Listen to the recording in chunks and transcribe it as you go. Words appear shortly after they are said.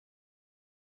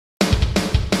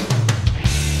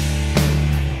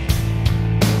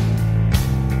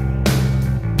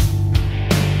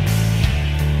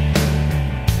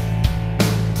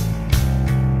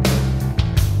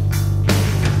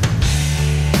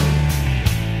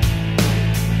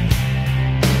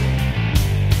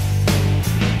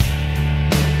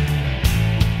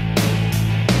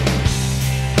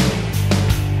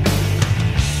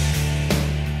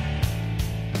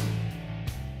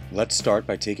Let's start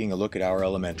by taking a look at our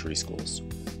elementary schools.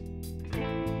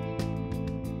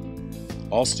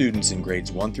 All students in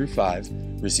grades 1 through 5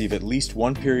 receive at least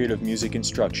one period of music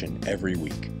instruction every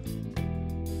week.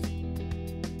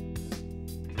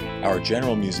 Our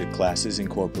general music classes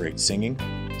incorporate singing,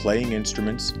 playing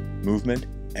instruments, movement,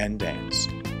 and dance.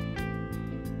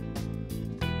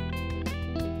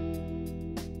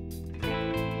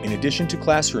 In addition to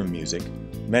classroom music,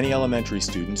 many elementary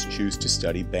students choose to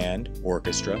study band,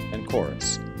 orchestra, and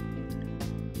chorus.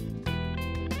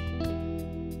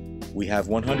 We have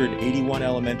 181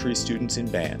 elementary students in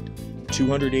band,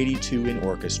 282 in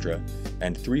orchestra,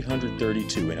 and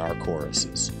 332 in our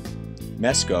choruses.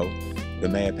 MESCO, the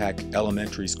Mahopac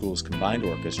Elementary School's combined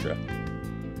orchestra,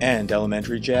 and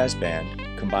Elementary Jazz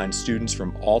Band combine students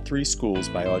from all three schools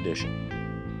by audition.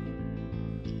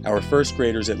 Our first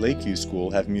graders at Lakeview School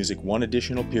have music one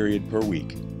additional period per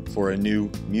week for a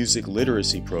new music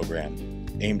literacy program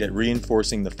aimed at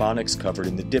reinforcing the phonics covered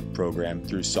in the DIP program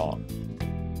through song.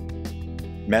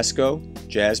 MESCO,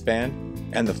 Jazz Band,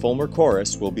 and the Fulmer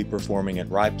Chorus will be performing at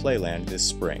Rye Playland this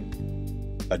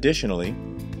spring. Additionally,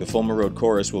 the Fulmer Road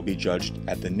Chorus will be judged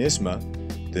at the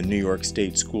NYSSMA, the New York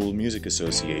State School Music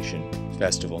Association,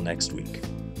 festival next week.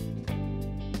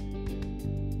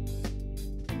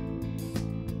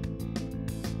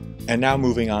 And now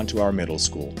moving on to our middle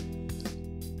school.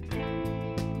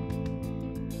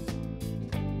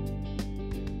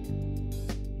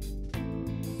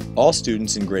 All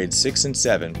students in grades 6 and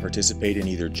 7 participate in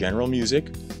either general music,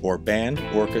 or band,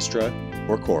 orchestra,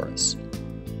 or chorus.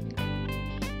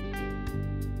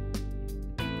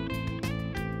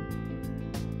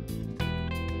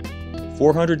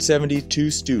 "472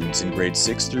 students in grades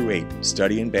 6 through 8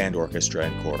 study in band, orchestra,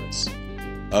 and chorus.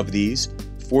 Of these,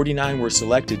 49 were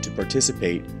selected to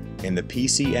participate in the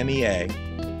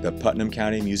PCMEA, the Putnam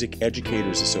County Music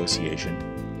Educators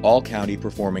Association, all-county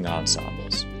performing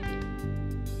ensembles.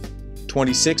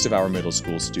 26 of our middle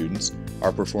school students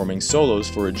are performing solos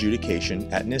for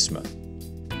adjudication at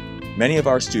NYSSMA. Many of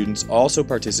our students also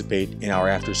participate in our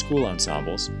after-school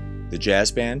ensembles, the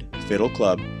Jazz Band, Fiddle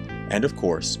Club, and of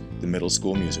course, the Middle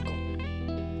School Musical.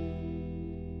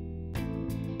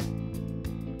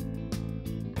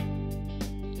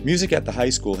 Music at the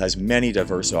high school has many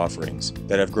diverse offerings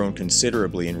that have grown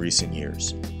considerably in recent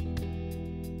years.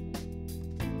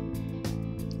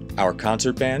 Our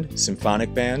concert band,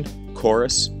 symphonic band,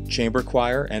 chorus, chamber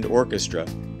choir, and orchestra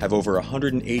have over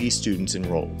 180 students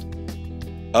enrolled.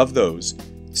 Of those,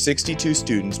 62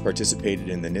 students participated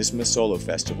in the NYSSMA Solo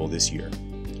Festival this year.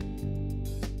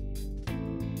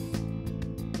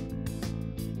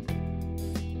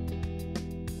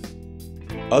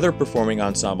 Other performing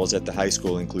ensembles at the high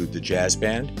school include the Jazz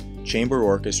Band, Chamber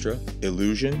Orchestra,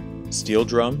 Illusion, Steel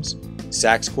Drums,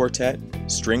 Sax Quartet,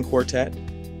 String Quartet,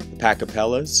 the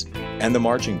Pacapellas, and the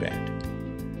Marching Band.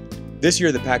 This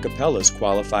year the Pacapellas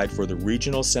qualified for the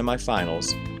regional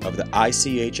semifinals of the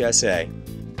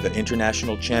ICHSA, the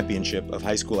International Championship of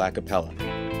High School A Cappella.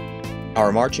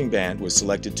 Our marching band was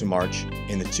selected to march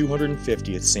in the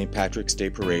 250th St. Patrick's Day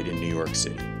Parade in New York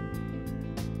City.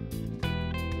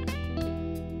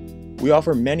 We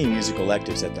offer many music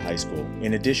electives at the high school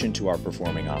in addition to our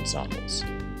performing ensembles.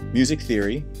 Music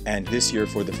theory, and this year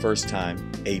for the first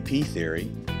time, AP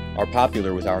theory, are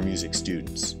popular with our music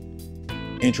students.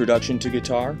 Introduction to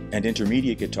guitar and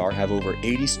intermediate guitar have over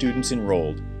 80 students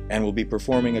enrolled and will be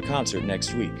performing a concert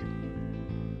next week.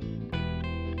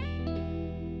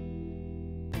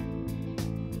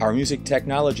 Our Music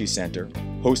Technology Center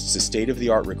hosts a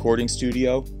state-of-the-art recording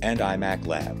studio and iMac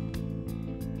lab.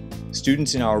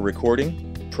 Students in our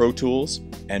recording, Pro Tools,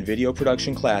 and video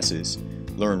production classes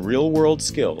learn real-world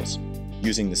skills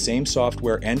using the same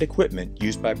software and equipment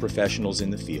used by professionals in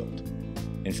the field.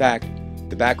 In fact,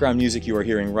 the background music you are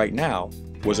hearing right now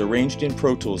was arranged in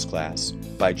Pro Tools class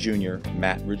by junior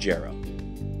Matt Ruggiero.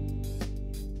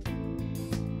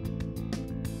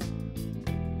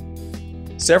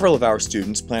 Several of our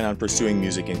students plan on pursuing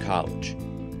music in college.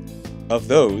 Of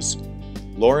those,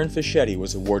 Lauren Fischetti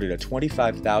was awarded a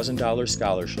 $25,000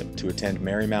 scholarship to attend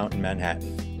Marymount in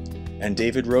Manhattan, and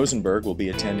David Rosenberg will be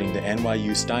attending the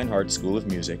NYU Steinhardt School of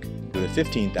Music with a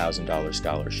 $15,000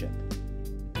 scholarship.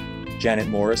 Janet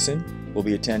Morrison will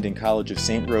be attending College of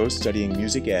St. Rose studying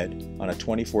music ed on a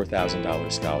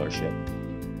 $24,000 scholarship,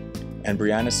 and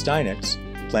Brianna Steinitz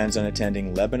plans on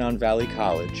attending Lebanon Valley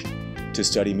College to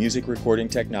study music recording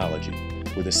technology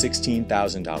with a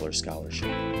 $16,000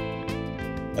 scholarship.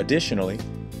 Additionally,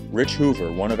 Rich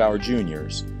Hoover, one of our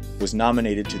juniors, was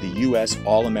nominated to the U.S.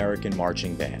 All-American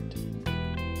Marching Band.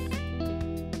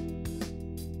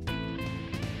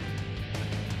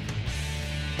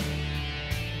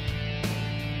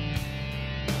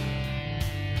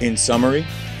 In summary,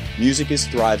 music is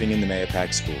thriving in the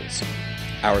Mahopac schools.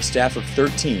 Our staff of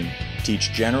 13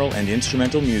 teach general and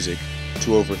instrumental music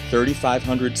to over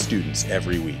 3,500 students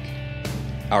every week.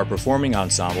 Our performing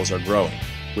ensembles are growing,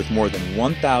 with more than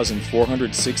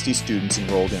 1,460 students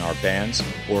enrolled in our bands,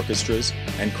 orchestras,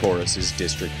 and choruses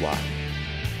district-wide.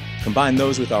 Combine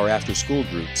those with our after-school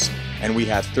groups, and we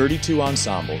have 32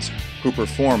 ensembles who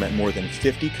perform at more than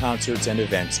 50 concerts and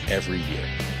events every year.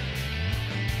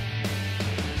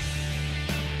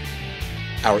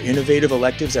 Our innovative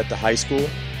electives at the high school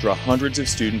draw hundreds of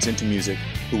students into music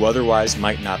who otherwise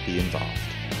might not be involved.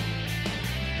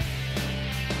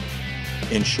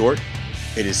 In short,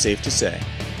 it is safe to say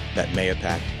that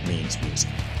Mahopac means music.